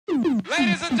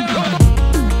Ladies and gentlemen.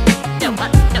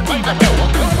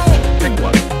 Pick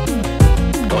one.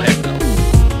 Go ahead. Go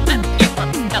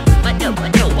ahead.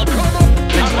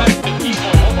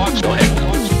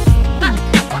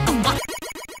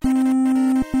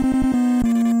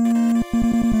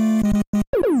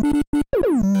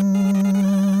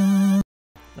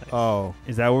 Oh.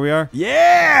 Is that where we are?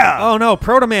 Yeah! Oh, no.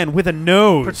 Proto-Man with a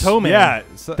nose. Proto-Man. Yeah.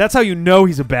 So, That's how you know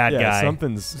he's a bad yeah, guy.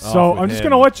 something's So off with I'm just him.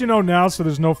 going to let you know now so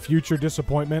there's no future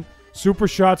disappointment. Super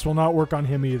shots will not work on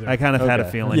him either. I kind of had a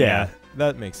Okay. feeling, Yeah,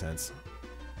 that makes sense.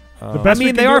 The I best we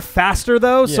mean, can they do- are faster,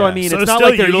 though, so Yeah. I mean, So it's not still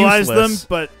like they're utilize useless. them,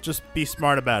 but just be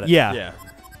smart about it. Yeah. Yeah.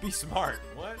 Be smart.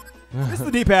 What? This is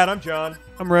the D-pad. I'm John.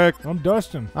 I'm Rick. I'm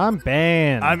Dustin. I'm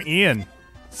banned. I'm Ian.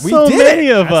 We so did many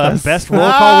it. of That's us. the best roll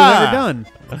call we've ever done.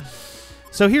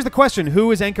 So here's the question.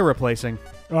 Who is Anchor replacing?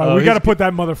 Oh, We got to he's put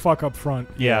that motherfucker up front.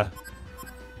 Yeah.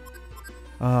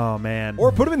 Oh, man.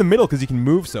 Or put him in the middle because he can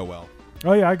move so well.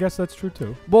 Oh, yeah, I guess that's true,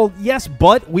 too. Well, yes,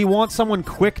 but we want someone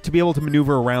quick to be able to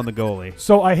maneuver around the goalie.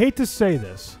 So I hate to say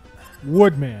this.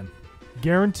 Woodman.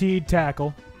 Guaranteed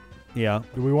tackle. Yeah.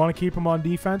 Do we want to keep him on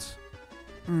defense?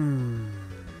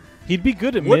 He'd be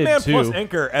good at Woodman mid, too. plus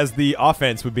Anchor as the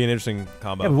offense would be an interesting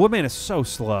combo. Yeah, but Woodman is so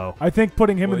slow. I think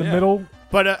putting him Well, in the yeah. middle.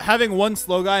 But having one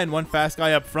slow guy and one fast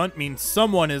guy up front means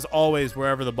someone is always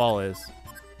wherever the ball is.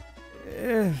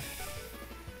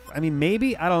 I mean,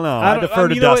 maybe? I don't know. I I defer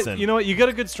to you know what- Dustin. You know what? You got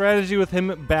a good strategy with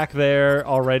him back there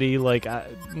already. Like,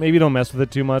 maybe don't mess with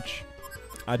it too much.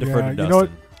 I defer to you Dustin. know what?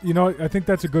 You know, I think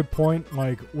that's a good point.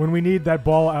 Like, when we need that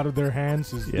ball out of their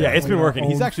hands is Yeah, it's been our working.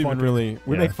 He's own actually been fucking- really.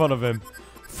 We Yeah. make fun of him.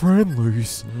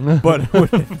 Friendlies, but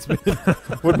Woodman's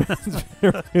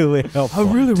been really helpful.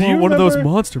 really Do you remember-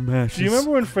 monster mashes. Do you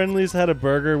remember when Friendly's had a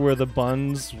burger where the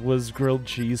buns was grilled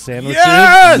cheese sandwiches?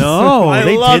 Yes! No, I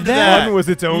they loved did that? One was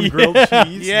its own Yeah. grilled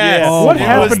cheese. Yes. Oh What my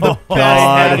happened to God.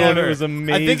 God. And it was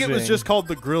amazing. I think it was just called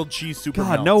the grilled cheese super God,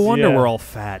 melts. no wonder Yeah. we're all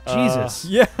fat. Jesus.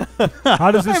 Yeah. How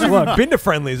does I this haven't look? even been to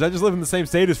Friendlies. I just live in the same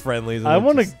state as Friendlies. I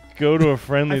want to go to a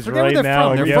Friendly's forget where right they're now.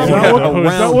 from. and They're get from one Does of that look, those.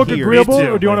 does that look Around here. agreeable, Me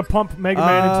too, or do you want to pump Mega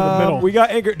Man into the middle? We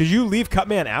got Anchor. Did you leave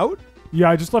Cutman out?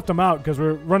 Yeah, I just left him out because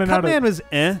we're running out Cutman of. was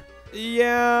eh.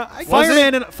 Yeah.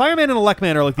 Fireman and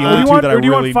Electman are like the Or do only you two want, that I or do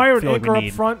you really want Fire and feel like Anchor we up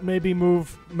need. front? Maybe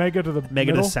move Mega to the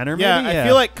Mega middle? to center, Yeah, maybe? I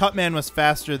feel like Cutman was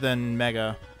faster than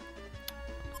Mega.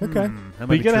 Okay. That But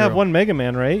might you be gotta have true. one Mega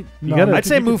Man, right? You No, gotta. I'd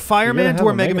say you move could- Fireman have to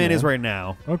where a Mega Mega Man is Man. right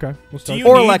now. Okay. We'll start. you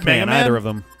Or need Elecman, Mega Man? either of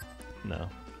them. No.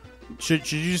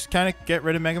 Should you just kind of get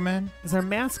rid of Mega Man? Is our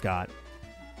mascot?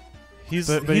 He's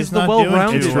But he's he's the not doing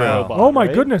well-rounded too well. robot. Oh my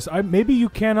right? goodness! Maybe you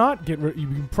cannot get rid. You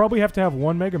probably have to have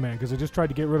one Mega Man because I just tried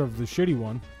to get rid of the shitty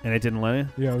one. And it didn't let you?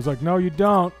 Yeah, I was like, no, you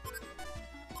don't.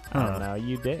 Oh no,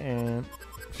 you didn't.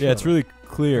 Yeah, it's really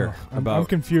clear Ugh, I'm about.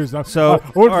 confused. So,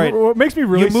 what, all right. what makes me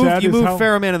really sad you is move how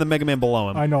Pharaohman and the Mega Man below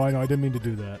him. I know. I didn't mean to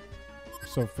do that.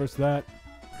 So first that.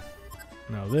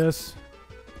 Now this.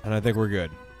 and I think we're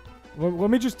good. Well, let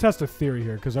me just test a theory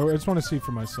here because I just want to see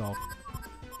for myself.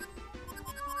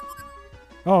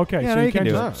 Oh, okay. Yeah, so no, you you can can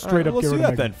do just it. straight up Let's get do rid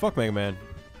that of then. Mega. Fuck Mega Man.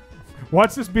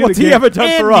 Watch this be What's the he game. ever done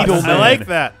And for us? Needleman. I like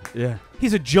that. Yeah.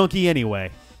 He's a junkie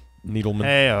anyway. Needleman.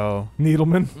 Heyo.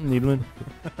 Needleman. Needleman.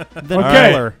 Then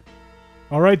Okay. Miller.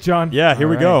 All right, John. Yeah, here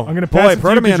we All go. I'm gonna Boy, pass it to you 'cause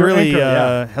Proto-Man you're really anchor.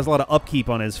 yeah. has a lot of upkeep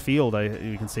on his field.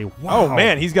 You can say, wow. Oh,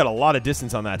 man, he's got a lot of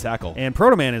distance on that tackle. And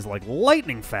Proto-Man is like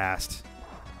lightning fast.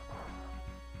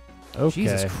 Okay.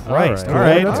 Jesus Christ. All All right. right. That's, All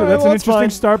right, that's well, an that's interesting fine.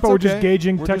 start, but It's we're just okay.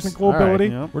 gauging We're just- technical all right, ability.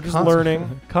 Yep. We're just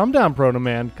learning. Calm down, Proto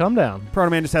Man. Calm down.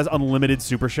 Proto-Man just has unlimited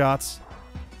super shots.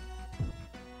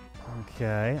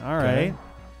 Okay. All right.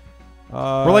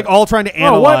 We're like all trying to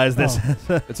Oh, what? analyze this.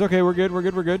 It's okay. We're good. We're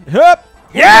good. We're good. Hup!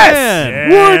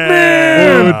 Yes!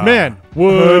 Woodman.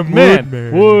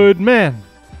 Woodman. Woodman.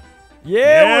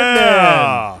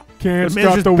 Yeah, Can't The man's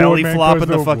stop just the belly Woodman flopping 'cause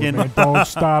the the fucking- Woodman don't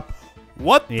stop.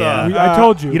 What Yeah. the? I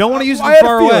told you. You don't want to use it I had a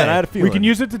far feeling, away. I had a feeling. We can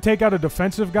use it to take out a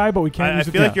defensive guy, but we can't I use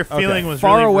it feel to like your feeling was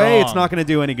far really away. wrong. It's not going to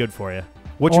do any good for you.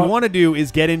 What Well, you want to do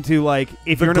is get into like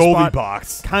if the you're in a goalie spot,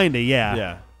 box. kinda, yeah.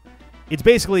 Yeah. It's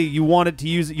basically you want it to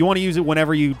use. You want to use it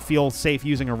whenever you feel safe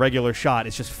using a regular shot.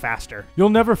 It's just faster. You'll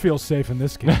never feel safe in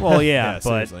this game. Well, yeah, but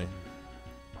seriously.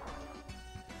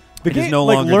 The It is game, no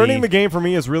like longer learning the- the game for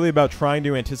me is really about trying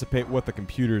to anticipate what the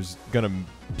computer's gonna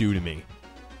do to me,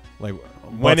 like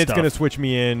when it's stuff. gonna switch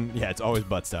me in. Yeah, it's always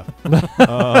butt stuff.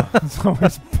 It's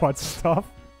always butt stuff.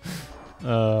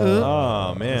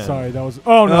 Oh man, Sorry, that was.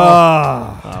 Oh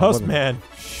no. Dust man.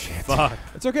 Shit. Fuck.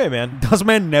 It's okay, man.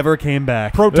 Dustman never came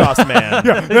back. Protoss man.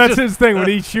 Yeah, that's his thing. When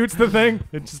he shoots the thing,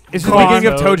 it just. It's just gone. like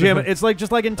of Toe Jam. It's like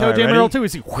just like in Toe All right, Jam ready? Earl 2.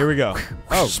 It's Here we go.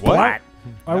 Oh, splat.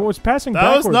 I was passing That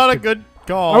was backwards. not a to- good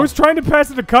call. I was trying to pass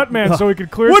it to Cutman so he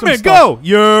could clear Woodman, some stuff.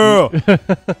 go! Yeah.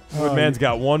 Woodman's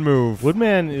got one move.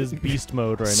 Woodman is beast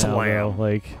mode right now. Slam. Though.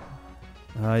 Like,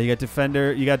 You got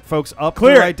defender. You got folks up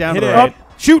Clear. to the right, down Hit to the it. right.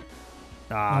 Up. Shoot.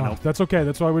 Oh, No. that's okay.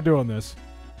 That's why we're doing this.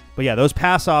 But yeah, those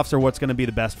pass offs are what's going to be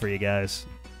the best for you guys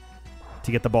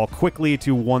to get the ball quickly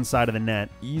to one side of the net.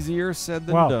 Easier said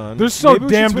than Wow. done. They're so Maybe we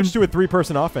should damned switch to a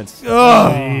 3-person offense.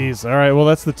 jeez. All right. Well,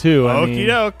 that's the 2. I Okie mean,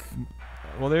 doke.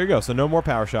 Well, there you go. So no more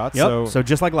power shots. Yep. So,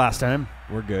 just like last time.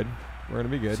 we're good. We're gonna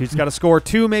be good. So you just got to score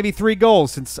 2, maybe 3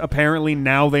 goals, since apparently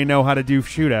now they know how to do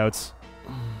shootouts.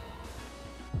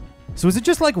 So is it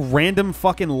just like random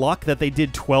fucking luck that they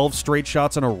did 12 straight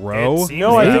shots in a row? It seems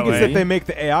No, I that think it's way. that they make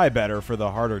the AI better for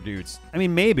the harder dudes. I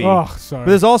mean, maybe. Oh, But sorry.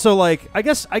 there's also like I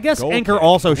guess Goal Anchor kick.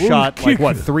 also Ooh, shot like kick.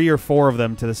 what 3 or 4 of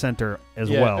them to the center as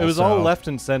yeah, well. it was so. all left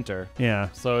and center, Yeah,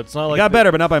 so it's not it like got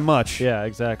better, but not by much. Yeah,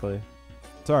 exactly.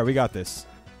 It's all right. We got this.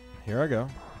 Here I go.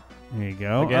 There you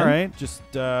go. Again? All right. Just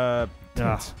Ugh.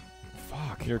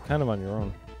 fuck. You're kind of on your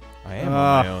own. I am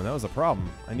on my own. That was a problem.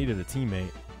 I needed a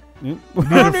teammate. Need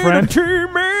a friend.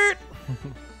 teammate.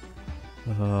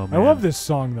 Oh, I love this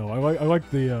song though. I like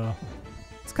the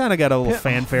It's kind of got a little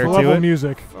fanfare level to it.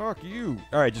 music. Fuck you.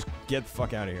 All right, just get the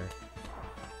fuck out of here.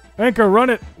 Anchor, run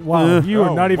it! Wow, you are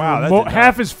Oh, not even wow, that did not-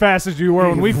 half as fast as you were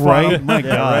when we Right? fought. My Yeah,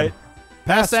 God. right.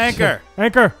 Pass Anchor.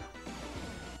 Anchor,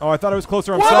 Oh, I thought it was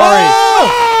closer. I'm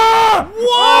sorry.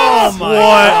 What?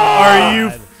 Are you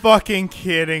fucking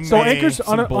kidding so me? Anchor's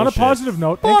on a bullshit. positive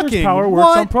note. Anchor's Fucking power works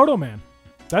what? on Proto Man.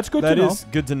 That's good That to know. is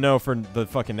good to know for the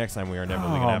fucking next time we are never Oh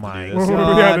going to have my to do this.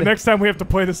 God. yeah, the next time we have to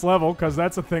play this level, because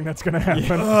that's a thing that's going to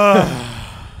happen.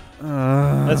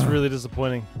 That's really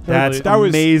disappointing. That's Really- that was-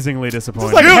 amazingly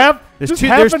disappointing. Just like half, there's just two,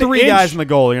 half there's an 3 inch. guys in the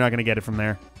goal. You're not going to get it from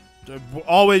there.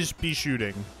 Always be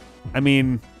shooting. I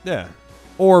mean, Yeah.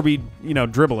 or be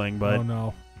dribbling, but Oh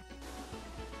no!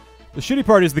 The shitty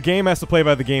part is the game has to play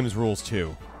by the game's rules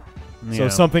too. So yeah.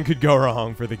 something could go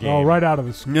wrong for the game. Oh, right out of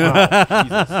the sky.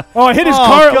 Jesus. Oh, I hit his Oh,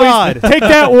 car at God. least. Take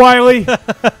that, Wiley.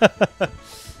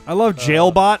 I love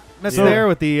Jailbot that's yeah. there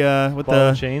with the Ball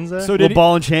and chains there. So little did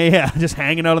ball and chain, yeah, just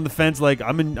hanging out on the fence like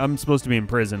I'm supposed to be in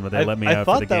prison, but they let me I out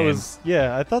thought for the that game. was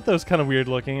I thought that was kind of weird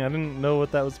looking. I didn't know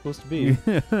what that was supposed to be.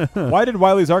 why did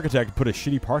Wiley's architect put a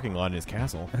shitty parking lot in his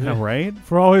castle? Yeah, right?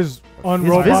 For all his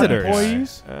unrobot visitors.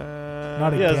 employees. Not Yeah,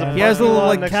 again. it's a He has Parking little lot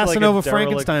like next to, like, a Casanova derelict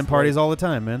Frankenstein parties slate. all the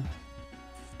time, man.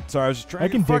 Sorry, I was just trying I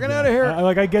to can get dig fucking that. out of here.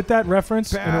 I get that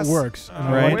reference, and Pass. it works. And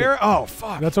I Right. like it. Where? Oh,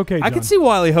 fuck. That's okay, John. I could see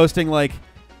Wiley hosting like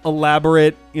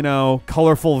elaborate,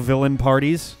 colorful villain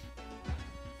parties.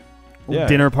 Yeah.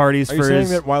 Dinner parties Are you for saying his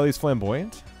that Wiley's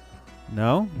flamboyant?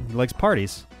 No, he likes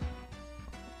parties.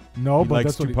 No, he but likes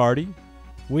that's what to party?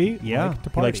 we Yeah. like to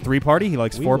He party. likes 3 party, he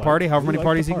likes We 4 like- party, however we many like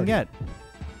parties to he can party. get.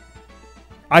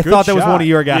 I Good thought that was shot. one of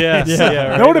your guys. Yes, Yeah.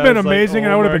 right. That would've been I was like, amazing,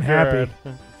 and I oh would've my been happy.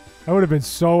 God. I would have been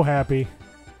so happy.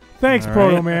 Thanks, All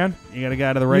Proto right. Man. You got a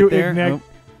guy to the right You there. ignic-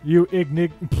 You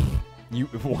You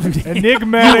what?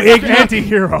 enigmatic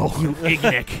anti-hero.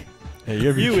 Ignic. Hey, you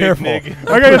gotta be You careful. ignig.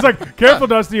 Okay, it's like, careful,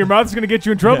 Dusty. Your mouth is going to get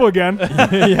you in trouble again.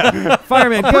 Yeah.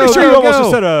 Fireman, I'm go, pretty sure go, you almost go.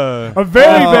 just said a. A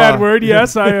very bad word.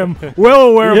 Yes, I am well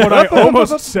aware of what I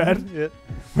almost said. Yeah.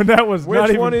 But that was not Which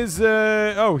even. one is?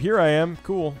 Oh, here I am.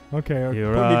 Cool. Okay.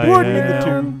 Here Put me I back in the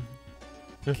am.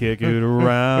 Kick it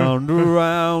around,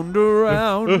 around,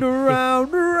 around,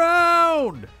 around,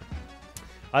 around.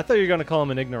 I thought you were going to call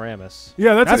him an ignoramus.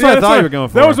 Yeah, That's what I thought you were going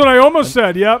That for. was what I almost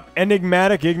said. Yep.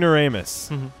 Enigmatic ignoramus.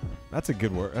 Mhm. That's a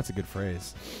good word. That's a good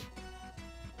phrase.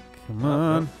 Come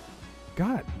on.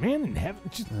 God, man in heaven.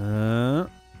 Just, All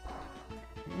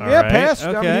Yeah, right, pass.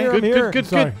 I'm okay. here. Good, I'm here. good, I'm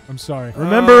sorry. I'm sorry.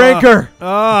 Remember Anchor.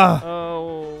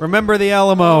 Oh. Remember the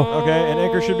Alamo. Okay, and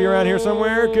Anchor should be around here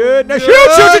somewhere. Good. Now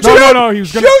Good. shoot! No, he was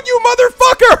Shoot, gonna you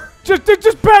motherfucker!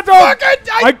 just pat off.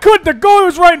 I could. The goal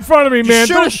was right in front of me, man.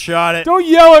 Should have shot it. Don't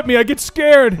yell at me. I get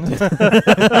scared.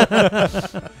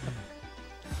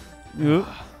 Oop.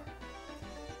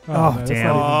 Oh, man, that's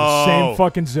damn. not even the same Oh.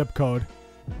 fucking zip code.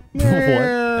 What?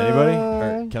 Anybody?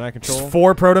 Or can I control?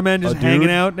 4 proto men just A hanging dude?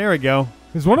 out. There we go.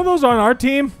 Is one of those on our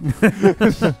team?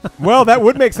 Well, that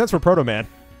would make sense for Proto Man.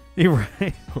 You're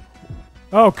right.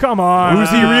 Oh, come on. Who's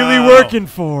he really working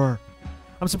for?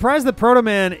 I'm surprised that Proto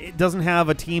Man doesn't have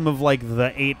a team of like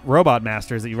the 8 robot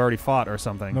masters that you've already fought or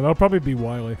something. No, that'll probably be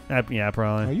Wiley. Yeah, Oh,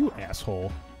 probably. you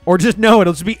asshole. Or just no,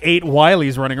 it'll just be 8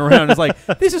 Wileys running around. It's like,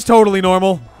 this is totally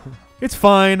normal. It's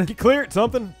fine. Get clear.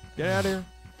 Something. Get out of here.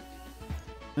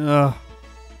 Ugh.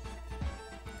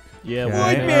 Yeah, Okay.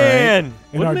 Woodman. Woodman.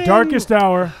 In our Woodman. darkest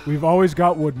hour, we've always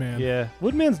got Woodman. Yeah,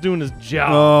 Woodman's doing his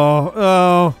job.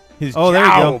 Oh, His oh, there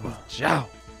you go. Job.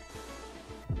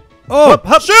 Oh,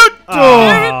 Shoot!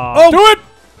 Oh, Do it!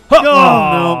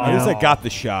 no. At least I got the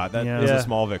shot. That Yeah. was Yeah. a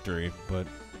small victory, but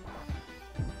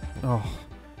Oh,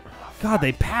 God,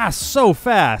 they pass so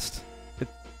fast.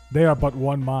 They are but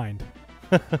one mind.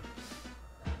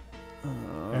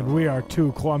 And we are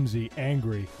two clumsy,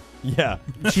 angry, yeah,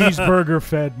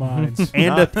 cheeseburger-fed minds.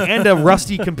 And a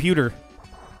rusty computer.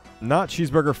 not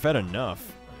cheeseburger fed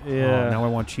enough. Yeah. Oh, now I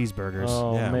want cheeseburgers.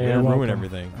 Oh, yeah, man. way to ruin welcome.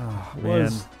 everything. Oh, It man.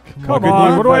 was- Come Good on,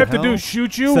 Lord, what do I by have to hell. do?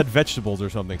 Shoot you? Said vegetables or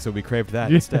something, so we craved that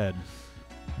Yeah. instead.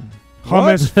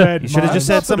 Hummus-fed You should have just minds.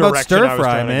 said That's the something about direction I was stir fry,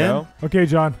 trying to man. go. Okay,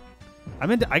 John.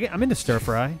 I'm into stir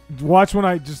fry. Watch when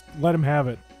I just let him have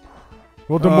it.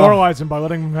 We'll demoralize him by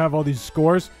letting him have all these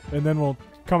scores, and then we'll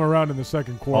come around in the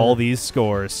second quarter. All these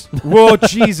scores. Whoa,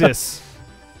 Jesus.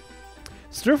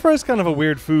 Stir fry is kind of a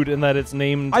weird food in that it's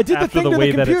named I did the after thing the to the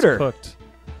way that computer. it's cooked.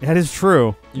 That is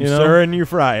true. You You know? stir and you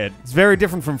fry it. It's very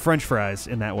different from French fries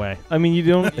in that way. I mean, you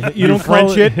don't You don't call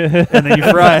French it? And then you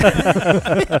fry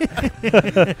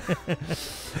it.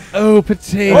 Oh,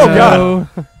 potato. Oh,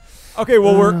 God. Okay,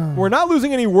 well we're not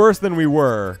losing any worse than we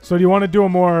were. So do you want to do a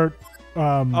more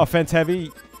Offense heavy.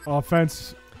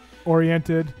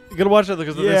 offense-oriented, You gotta watch that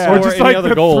because if Yeah. they or score just any like other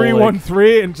the goal,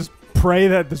 3-1-3, and just pray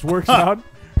that this works out?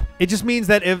 It just means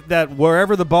that if that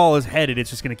wherever the ball is headed, it's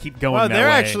just going to keep going Well, that they're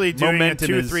way. actually doing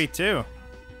Momentum a is- 2-3-2. Yeah,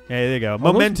 there you go. those-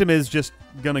 Momentum is just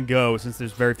going to go since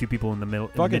there's very few people in the middle.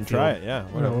 Fucking in the try midfield. it, yeah. You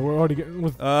know, Whatever. we're already getting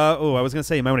with. I was going to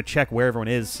say you might want to check where everyone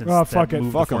is since Oh, that fuck it.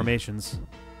 moved Fuck the 'em. formations.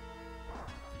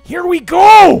 Here we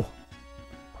go!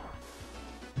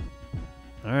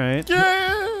 All right.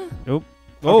 Yeah. Oh,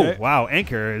 Okay. wow.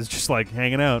 Anchor is just like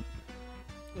hanging out.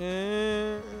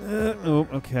 Oh,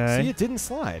 okay. See, it didn't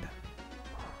slide.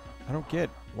 I don't get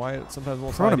why it sometimes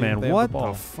won't slide. even if Proto-Man, they have what the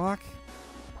ball. the fuck?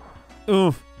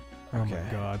 Oof. Oh Okay.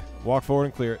 my god. Walk forward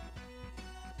and clear it.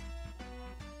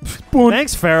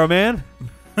 Thanks, Pharaoh Man.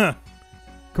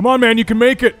 Come on, man, you can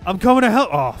make it. I'm coming to help.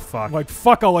 Oh, fuck. I'm like,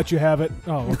 fuck, I'll let you have it.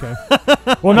 Oh, okay.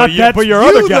 Well, not that. but your you,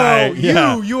 other guy. though,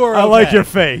 Yeah. You are I like okay. your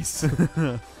face.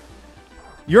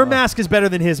 Your mask is better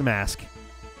than his mask.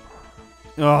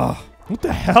 Oh. What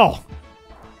the hell?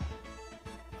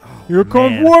 Here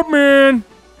comes man. what, man?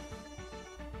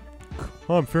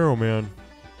 I'm Pharaoh, man.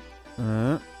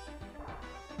 Oh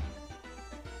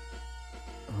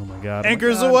my god.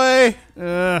 Anchors oh my away.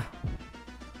 god.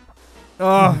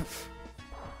 Oh,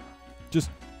 Just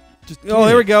oh,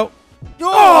 there we go.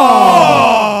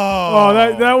 Oh,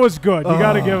 that was good. You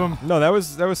got to give him. No, that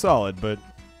was solid, but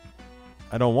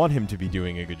I don't want him to be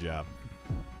doing a good job.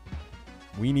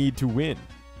 We need to win,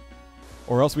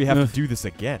 or else we have to do this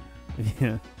again.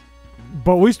 Yeah.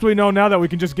 But at least we know now that we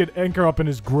can just get Anchor up in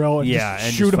his grill and Yeah, just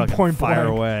and shoot just him fucking point fire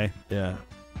blank. away. Yeah.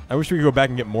 I wish we could go back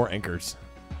and get more anchors.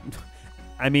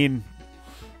 I mean,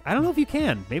 I don't know if you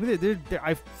can. Maybe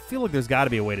I feel like there's got to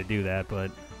be a way to do that,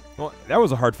 but Well, that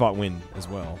was a hard-fought win as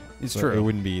well. It's So true. It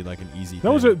wouldn't be like an easy.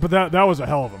 That was thing. it, but that was a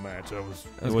hell of a match. That was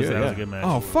That was yeah. a good match.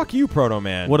 Oh, fuck you, Proto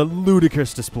Man. What a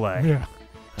ludicrous display. yeah.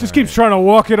 Just All keeps right. trying to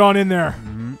walk it on in there.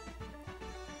 Mhm.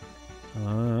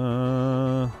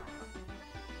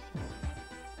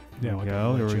 Here we okay, go.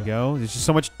 I'll Here let we you. go. There's just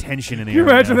so much tension in the Can you air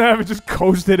imagine now. that if it just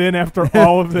coasted in after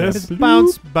all of this? Just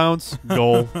bounce, bounce,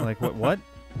 goal. Like what?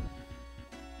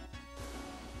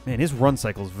 Man, his run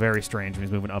cycle is very strange when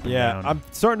he's moving up and Yeah, down. I'm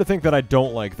starting to think that I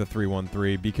don't like the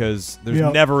 3-1-3 because there's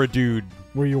Yep. never a dude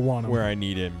Where you want him. where I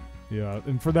need him. Yeah,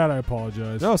 and for that I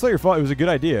apologize. No, it's not your fault. It was a good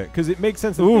idea because it makes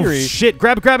sense in Ooh, theory. shit!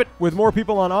 Grab it, grab it. With more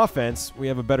people on offense, we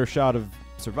have a better shot of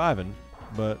surviving.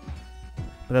 But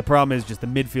But the problem is just the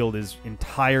midfield is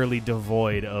entirely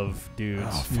devoid of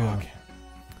dudes. Yeah.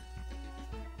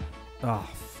 Oh,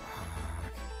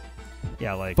 fuck.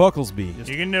 Yeah, like Bucklesby.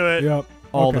 You can do it. Yep.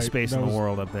 all the Okay, space that in the was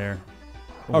world up there.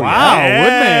 Oh, wow,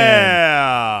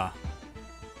 Yeah.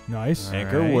 Nice. All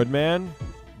Anchor, right. Woodman.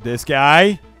 This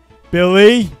guy.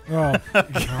 Billy. Oh,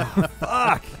 Woodman.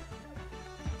 Fuck.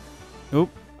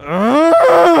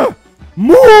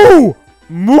 moo!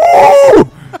 Moo!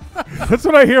 That's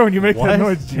what I hear when you make What? that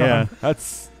noise, John. Yeah.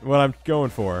 That's what I'm going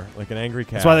for. Like an angry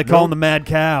cat. That's why they call him the Mad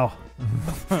Cow.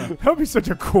 That would be such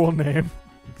a cool name.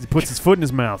 He puts his foot in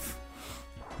his mouth.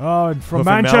 Oh, and from Hoof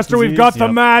and mouth Manchester, we've disease, got the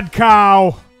yep. Mad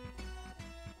Cow.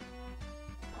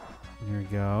 Here we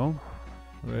go.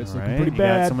 It's All looking right, pretty you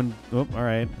bad. Got someone. Oh, all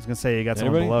right. I was gonna say you got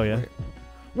someone Anybody? below you.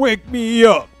 Wake me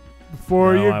up.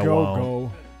 Before No, you I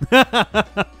go.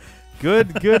 Good.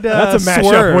 That's a mashup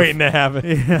swerve. waiting to happen.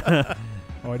 Yeah.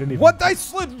 Oh, I didn't even. What? I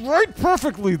slid right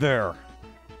perfectly there.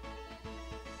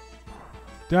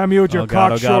 Damn you with your Oh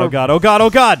god! Oh cocksure god! Oh god! Oh god! Oh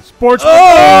god! sports.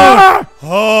 Oh!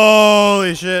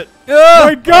 Holy shit. Oh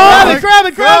my God! Grab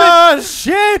it! Grab it!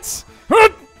 Shit!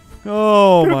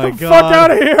 Oh Get my the god! fuck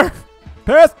out of here!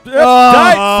 Pass. Oh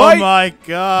Die. Fight. my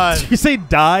god. Did you say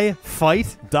die,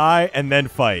 fight? Die and then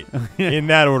fight. In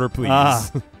that order, please. Ah.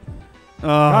 Oh,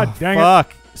 God dang it.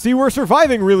 fuck. See, we're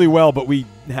surviving really well, but we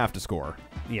have to score.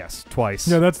 Yes, twice.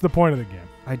 Yeah, that's the point of the game.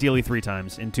 Ideally 3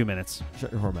 times in 2 minutes.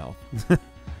 Shut your whore mouth.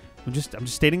 I'm just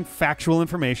stating factual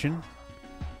information.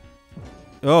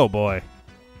 Oh boy.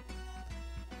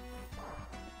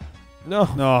 No.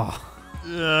 Oh.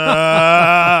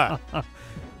 Ugh. All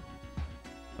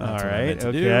That's what I right. meant to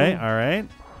Okay. do. All right.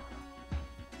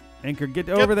 Anchor, get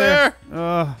Get over there.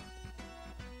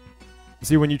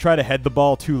 See, when you try to head the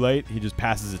ball too late, he just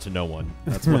passes it to no one.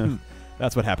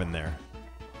 That's what happened there.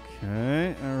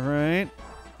 Okay. All right.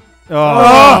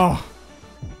 Oh!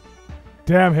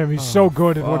 Damn him. He's so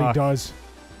good at what he fuck. does.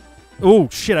 Oh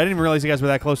shit! I didn't even realize you guys were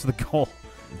that close to the goal.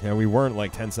 Yeah, we weren't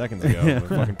like 10 seconds ago. With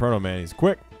fucking Proto Man, he's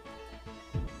quick.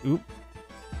 Oop.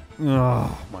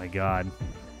 Oh my god.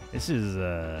 This is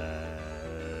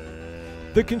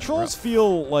The controls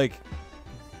feel like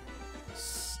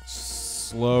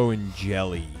slow and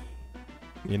jelly.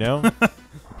 You know?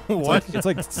 What? It's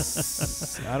like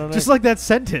I don't know. just like that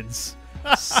sentence.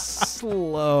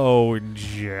 Slow and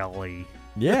jelly.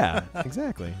 Yeah,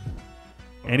 exactly.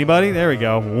 Anybody? There we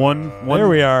go. One. There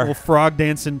we are. Little frog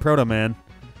dancing proto man.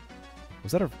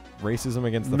 Was that a racism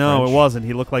against the No, French? it wasn't.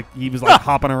 He looked like he was like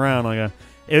hopping around like a.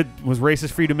 It was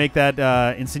racist for you to make that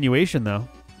insinuation, though.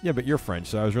 Yeah, but you're French,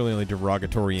 so I was really only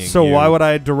derogatory. So why would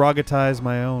I derogatize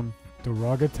my own?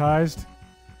 Derogatized?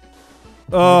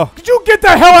 Oh, Could you get the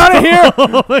hell out of here?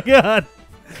 oh my god!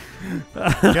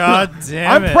 God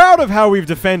damn I'm it. proud of how we've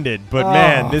defended, but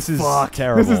man, this is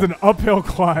terrible. This is an uphill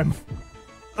climb.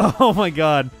 Oh my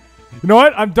god! You know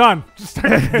what? I'm done. Just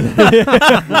start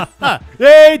again.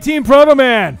 Hey, Team Proto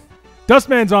Man.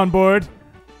 Dustman's on board.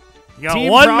 You got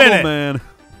Team 1 Problem minute. Man.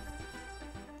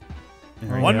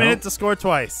 There we 1 go. minute to score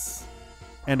twice.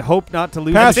 and hope not to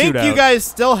lose I the think shootout. you guys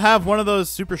still have one of those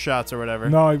super shots or whatever.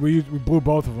 No, we blew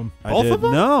both of them. I Both did. of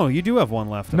them? No, you do have one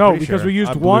left. I'm No, pretty because sure. we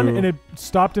used I one blew- and it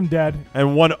stopped him dead.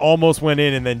 And one almost went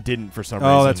in and then didn't for some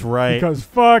reason. Oh, that's right. Because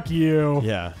fuck you.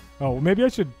 Yeah. Oh, well, maybe I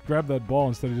should grab that ball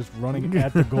instead of just running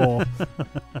at the goal.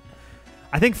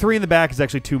 I think 3 in the back is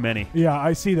actually too many. Yeah,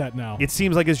 I see that now. It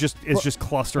seems like it's just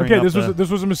clustering. Okay, up this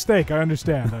was a mistake. I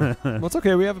understand. I Well, it's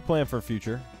okay. We have a plan for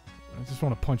future. just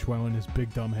want to punch Wow in his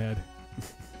big dumb head.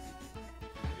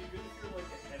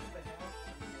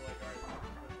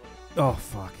 Oh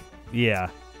fuck. Yeah,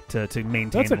 to maintain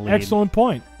That's the an lead. excellent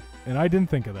point, and I didn't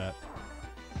think of that.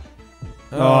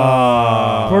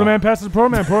 Oh. Proto Man passes to Proto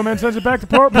Man. Proto Man sends it back to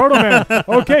Proto Man.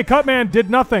 Okay, Cut Man did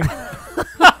nothing.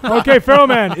 Okay, Pharaoh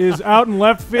Man is out in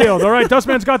left field. All right,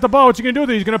 Dustman's got the ball. What's he going to do with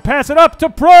it? He's going to pass it up to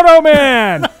Proto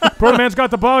Man. Proto Man's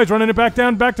got the ball. He's running it back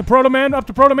to Proto Man, up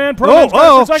to Proto Man. Proto Man's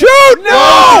got it for a second. Shoot!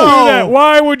 No!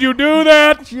 Why would you do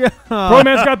that? Proto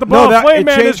Man's got the No, ball. that- Flame it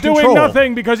Man is changed doing control.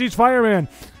 nothing because he's Fireman.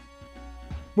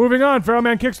 Moving on, Pharaoh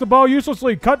Man kicks the ball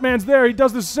uselessly. Cut Man's there. He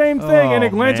does the same thing, and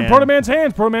it Oh, lands in man. Proto Man's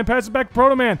hands. Proto Man passes back to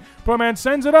Proto Man. Proto Man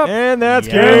sends it up. And that's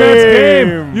Yeah. game. And that's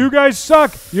game. You guys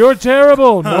suck. You're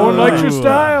terrible. No one likes your Oh.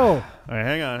 style. All right,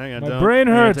 hang on. My Don't- brain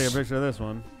I gotta hurts. Take a picture of this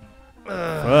one. All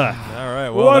right.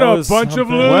 Well, What that a was bunch of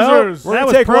something. losers. We're That going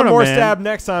was to take one Proto more Man. stab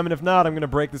next time, and if not, I'm going to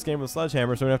break this game with a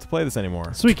sledgehammer, so we don't have to play this anymore.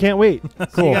 Sweet, can't wait.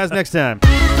 See you guys next time.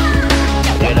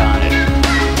 Get on it.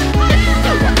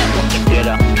 Get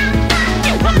up.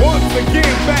 Once again,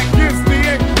 back is the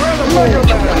incredible.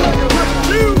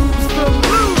 Refuse to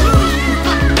lose.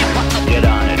 Get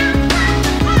on it.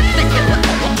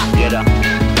 Get up.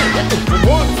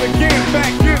 Once again,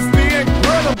 back is the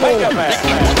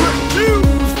incredible.